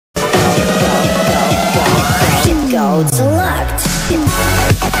Mode select.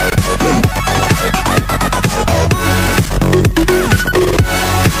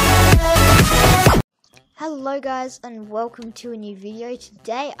 Hello guys and welcome to a new video.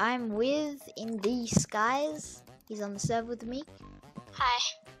 Today I'm with Indskys. He's on the server with me. Hi.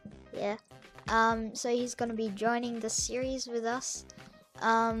 Yeah. So he's gonna be joining the series with us.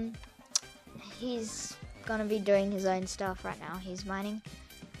 He's gonna be doing his own stuff right now. He's mining.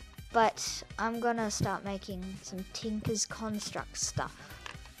 But I'm gonna start making some Tinker's Construct stuff.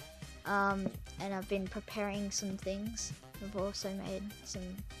 And I've been preparing some things. I've also made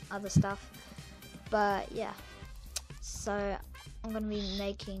some other stuff. But yeah, so I'm gonna be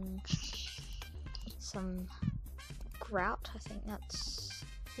making some grout. I think that's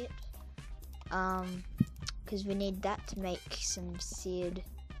it. Because we need that to make some seared.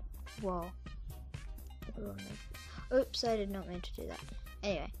 Whoa. Oops, I did not mean to do that.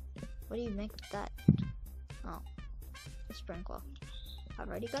 Anyway, what do you make with that? Oh, a sprinkler. I've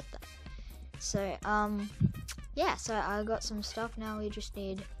already got that. So yeah. So I got some stuff now. We just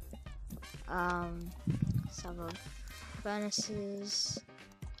need several furnaces,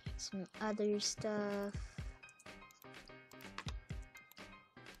 some other stuff.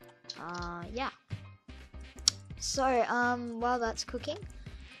 Yeah. So while that's cooking,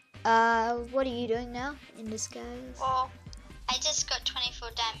 what are you doing now in disguise? Well, I just got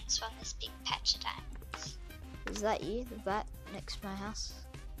 24 diamonds from this big patch of diamonds. Is that you? That next to my house?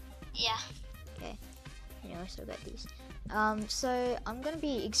 Yeah. Okay. Anyway, so I got these. So I'm gonna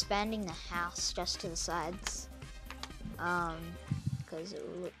be expanding the house just to the sides, because it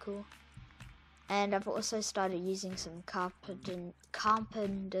will look cool. And I've also started using some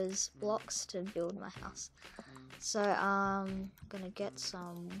Carpenter's blocks to build my house. So I'm gonna get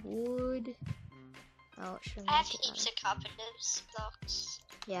some wood. Oh, I have heaps of Carpenter's blocks.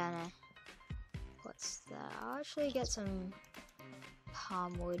 Yeah, I know. What's that? I'll actually get some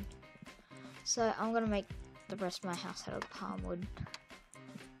palm wood. So I'm gonna make the rest of my house out of palm wood.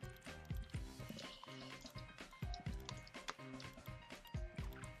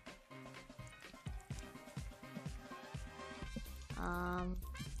 I'm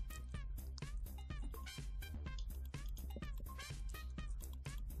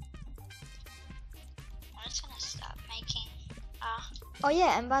just gonna start making. Oh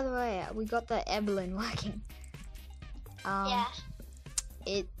yeah, and by the way, we got the air balloon working. Yeah.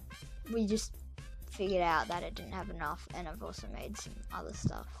 We just figured out that it didn't have enough, and I've also made some other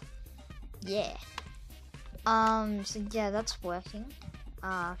stuff. Yeah. So yeah, that's working.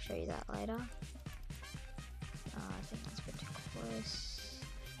 I'll show you that later. I think that's a bit too close.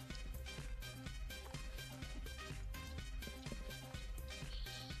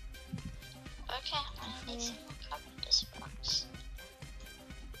 Okay, I need some more Carpenter's blocks.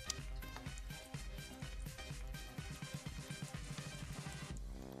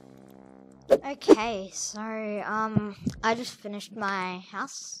 Okay, so I just finished my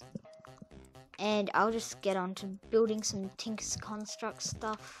house, and I'll just get on to building some Tinker's Construct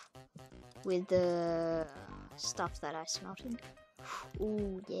stuff with the stuff that I smelted.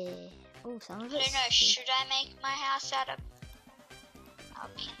 Ooh, yeah. Oh, some of it. I don't know, should I make my house out of... I'll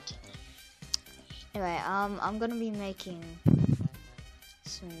paint it. Anyway, I'm gonna be making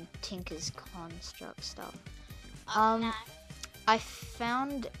some Tinker's Construct stuff. No. I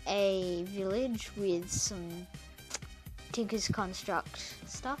found a village with some Tinker's Construct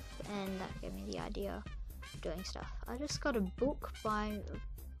stuff, and that gave me the idea of doing stuff. I just got a book by,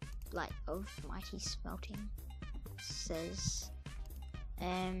 of Mighty Smelting. It says,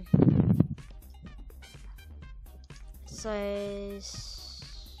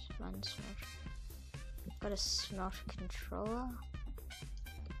 one smelt. Got a smelt controller.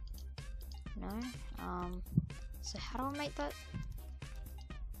 No. So how do I make that?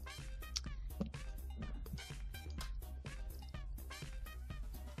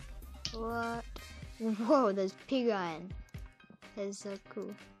 What? Whoa, there's pig iron. That's so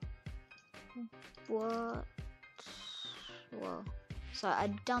cool. What? Whoa. So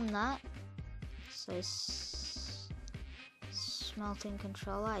I'd done that. So smelting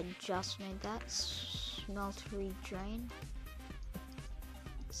controller, I just made that. Smeltery drain.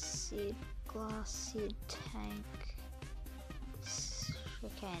 Seed glass, seed tank.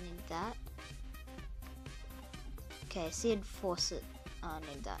 Okay, I need that. Okay, seed faucet. I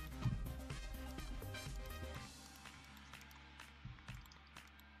need that.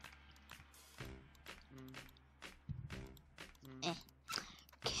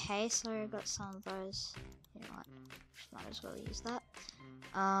 Okay, so I got some of those. You know what? Might as well use that.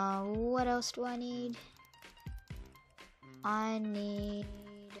 What else do I need? I need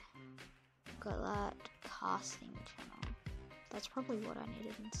got that casting channel. That's probably what I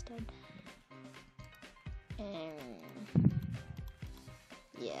needed instead.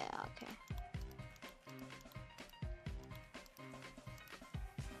 Yeah, okay.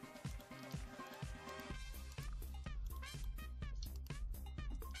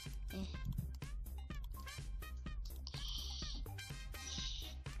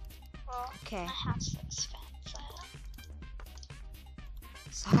 Well, Okay. my house looks fancy.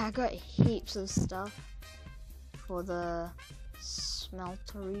 So I got heaps of stuff for the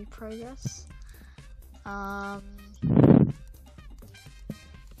smeltery progress. Oh my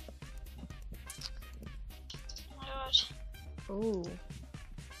god. Ooh,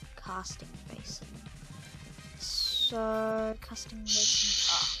 casting basin. So casting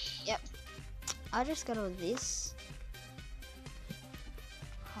basin. Oh, yep. I just got all this.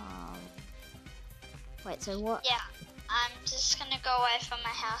 Wait. So what? Yeah, I'm just gonna go away from my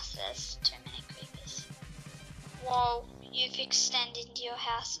house. There's too many creepers. Whoa, you've extended your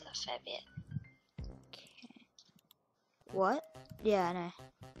house a fair bit. Okay. What? Yeah, I know.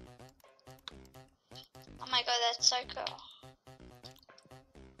 Oh my god, that's so cool.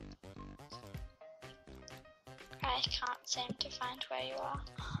 I can't seem to find where you are.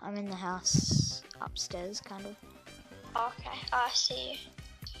 I'm in the house upstairs, kind of. Okay, oh, I see you.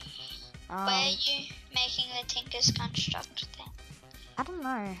 Where are you making the Tinker's Construct thing? I don't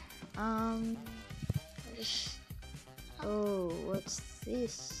know. I just... Oh, what's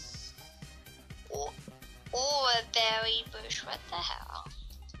this? Oh, a berry bush, what the hell?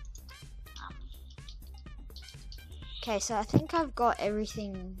 Okay, so I think I've got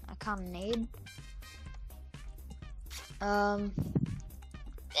everything I kind of need.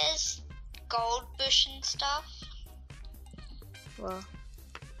 There's gold bush and stuff. Well,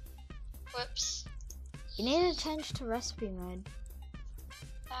 Whoops. you need to change to recipe mode.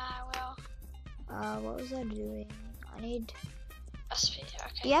 Well, What was I doing? I need... recipe, okay.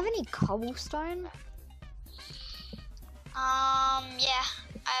 Do you have any cobblestone? Yeah,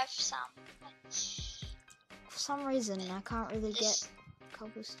 I have some. For some reason, I can't really get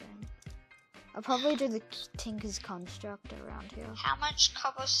cobblestone. I'll probably do the Tinker's Construct around here. How much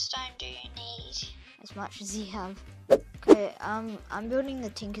cobblestone do you need? As much as you have. Okay, I'm building the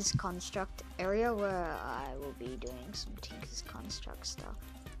Tinker's Construct area where I will be doing some Tinker's Construct stuff.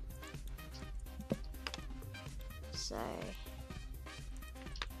 So...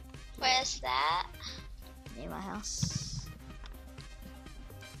 Where's that? near my house.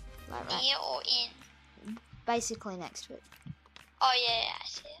 Like right, Near or in? basically next to it. Oh yeah, I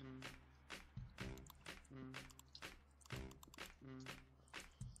see it.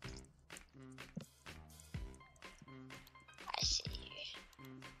 I see you.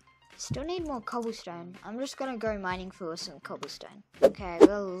 Still need more cobblestone. I'm just gonna go mining for some cobblestone. Okay, I got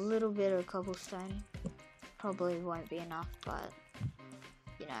a little bit of cobblestone. Probably won't be enough, but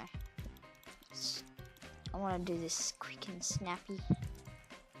you know, I want to do this quick and snappy.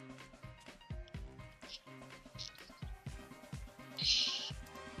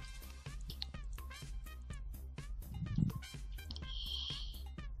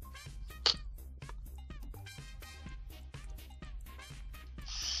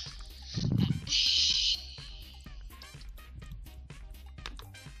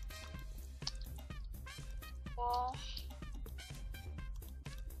 Wall.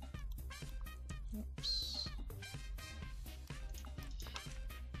 Oops.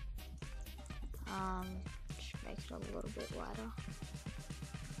 Just make it a little bit wider.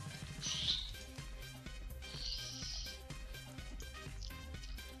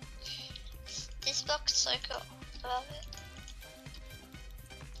 This block's so cool. I love it.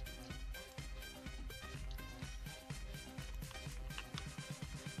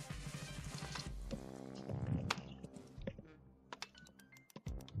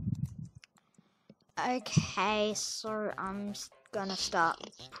 Okay, so I'm gonna start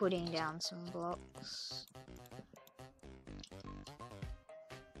putting down some blocks.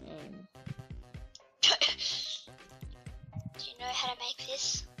 Do you know how to make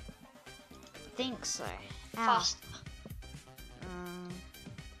this? Think so. Ow. Fast.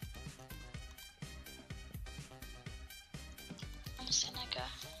 I'm just gonna go.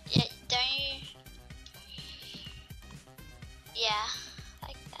 Yeah, don't you? Yeah,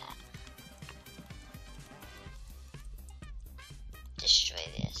 like that. Destroy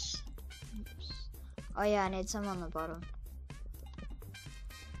this. Oh yeah, I need some on the bottom.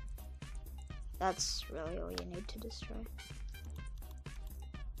 That's really all you need to destroy.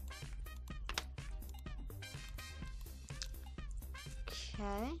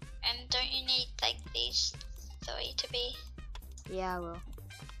 Okay. And don't you need like these three to be? Yeah, I will.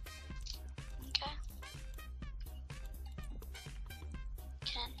 Okay.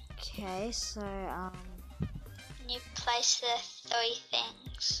 Okay, so And you place the 3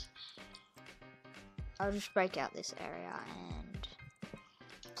 things. I'll just break out this area and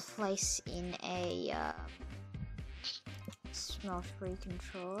place in a smeltery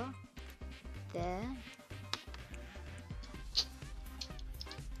controller there.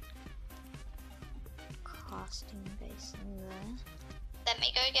 Casting basin there. Let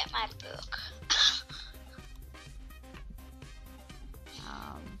me go get my book.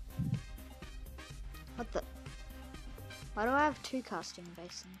 What the? Why do I have 2 casting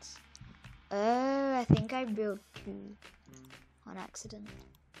basins? Oh, I think I built 2 on accident.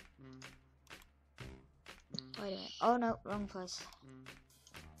 Wait a minute. Oh no, wrong place.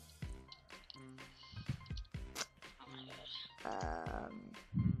 Oh my god.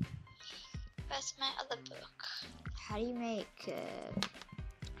 Where's my other book? How do you make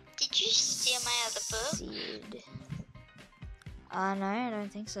Did you steal my other book? seed? No, I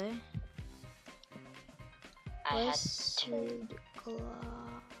don't think so. I had Wasted glass.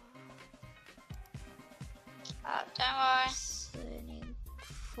 Oh, don't worry. So I need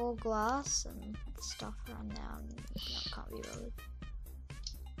 4 glass and stuff around now. No, can't be rolled.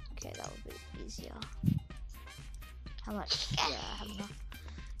 Okay, that would be easier. How much? Yeah, I have enough.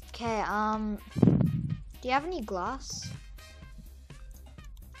 Okay, do you have any glass?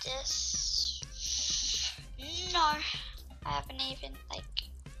 No, I haven't even like.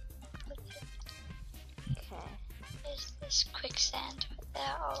 Okay. There's this quicksand right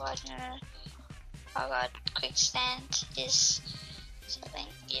there. Oh god, no. Oh god, quicksand is something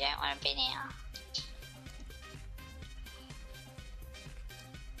you don't want to be near.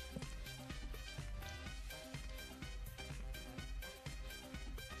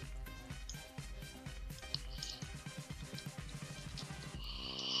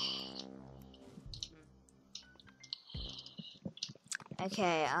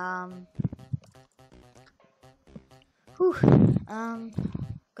 Okay,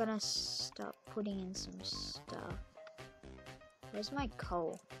 gonna start putting in some stuff. Where's my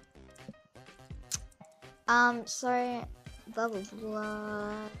coal? So, blah blah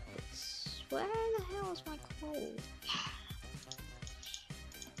blah. Where the hell is my coal?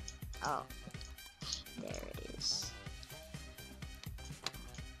 Oh, there it is.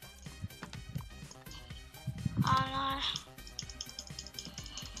 Oh no.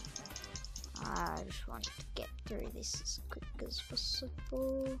 I just want to get through this as quick as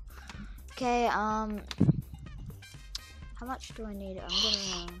possible. Okay, how much do I need? I'm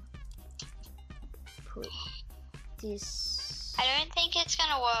gonna put this. I don't think it's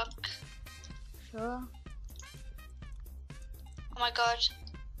gonna work. Sure. Oh my god.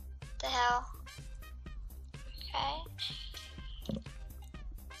 The hell?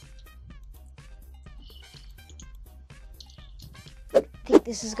 Okay. Think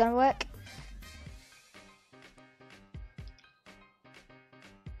this is gonna work?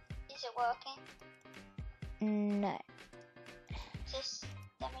 Is it working? No. Just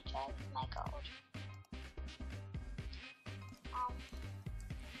let me try with my gold.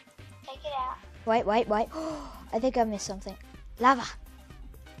 Take it out. Wait. I think I missed something. Lava.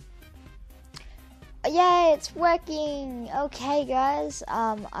 Yay, it's working. Okay, guys.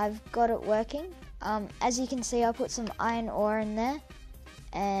 I've got it working. As you can see, I put some iron ore in there,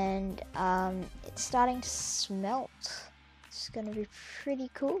 and it's starting to smelt. It's gonna be pretty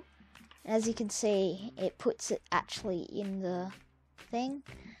cool. As you can see, it puts it actually in the thing.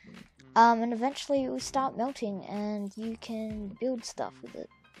 And eventually it will start melting, and you can build stuff with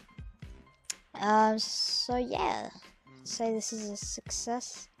it. So yeah, say this is a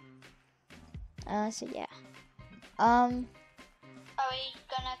success. So yeah. Are we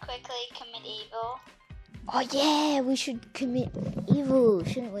gonna quickly commit evil? Oh yeah, we should commit evil,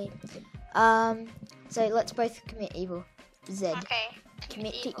 shouldn't we? So let's both commit evil. Z. Okay.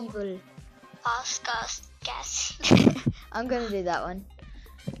 Commit to evil. Fast gas. I'm gonna do that one.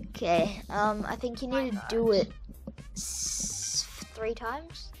 Okay. I think you need to do it 3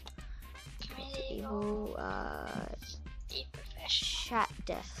 times. Commit Evil. Be professional. Chat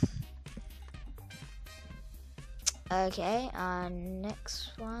death. Okay.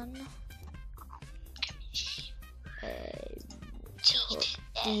 Next one. Cheat.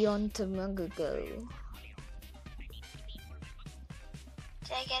 Deontomungago.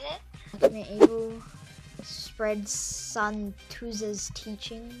 Did I get it? Commit evil. Spread Sun Tuza's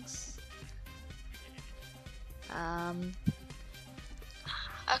teachings. Okay,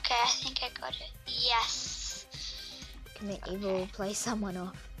 I think I got it. Yes. Commit evil. Play someone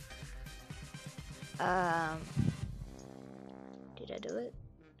off. Did I do it?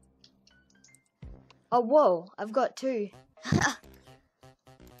 Oh, whoa! I've got 2.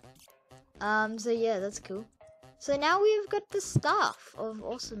 So yeah, that's cool. So now we've got the staff of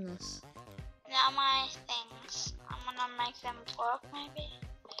awesomeness. Now my things. I'm gonna make them work maybe.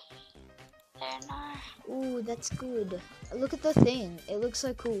 There, no. Ooh, that's good. Look at the thing. It looks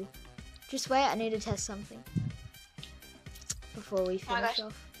so cool. Just wait, I need to test something before we Oh my finish gosh.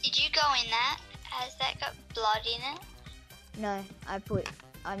 off. Did you go in that? Has that got blood in it? No,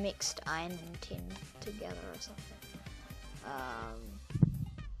 I mixed iron and tin together or something.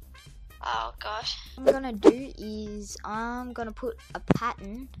 Oh gosh. What I'm gonna do is I'm gonna put a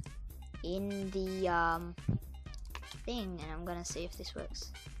pattern in the thing, and I'm gonna see if this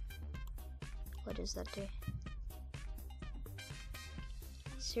works. What does that do?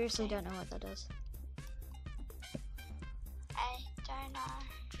 Seriously, don't know what that does. I don't know.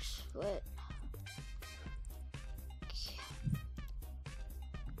 Just wait.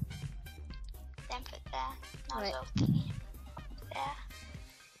 Then put the Wait. nozzle thingy there.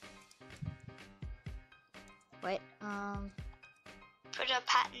 Wait. Put a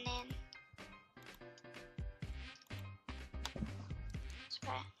pattern in.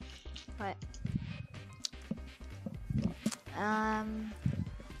 Wait.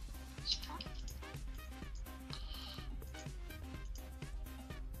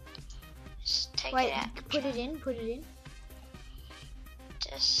 Just take Wait. it out. Put it in. Put it in.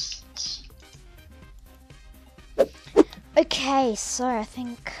 Just Okay, so I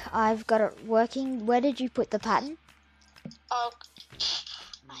think I've got it working. Where did you put the pattern? oh,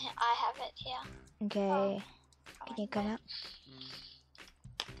 I have it here. Okay. Can you come out?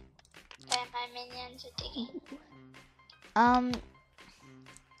 Where my minions are digging. Can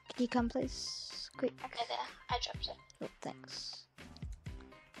you come please? Quick. Okay, there. I dropped it. Oh, thanks.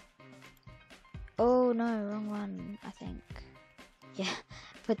 Oh no, wrong one, I think. Yeah,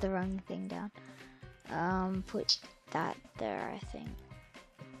 put the wrong thing down. Put that there, I think.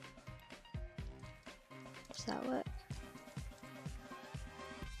 Does that work?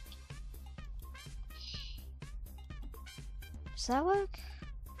 Does that work?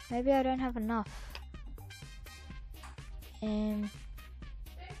 Maybe I don't have enough.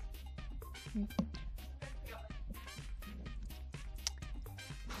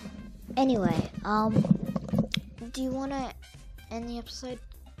 Anyway, do you want to end the episode?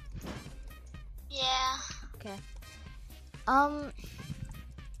 Yeah. Okay.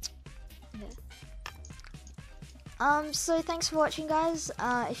 So thanks for watching, guys.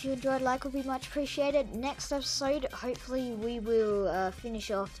 If you enjoyed, like would be much appreciated. Next episode, hopefully we will finish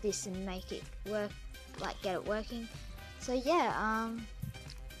off this and make it work, like get it working. So yeah,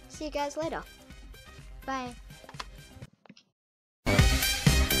 see you guys later. Bye.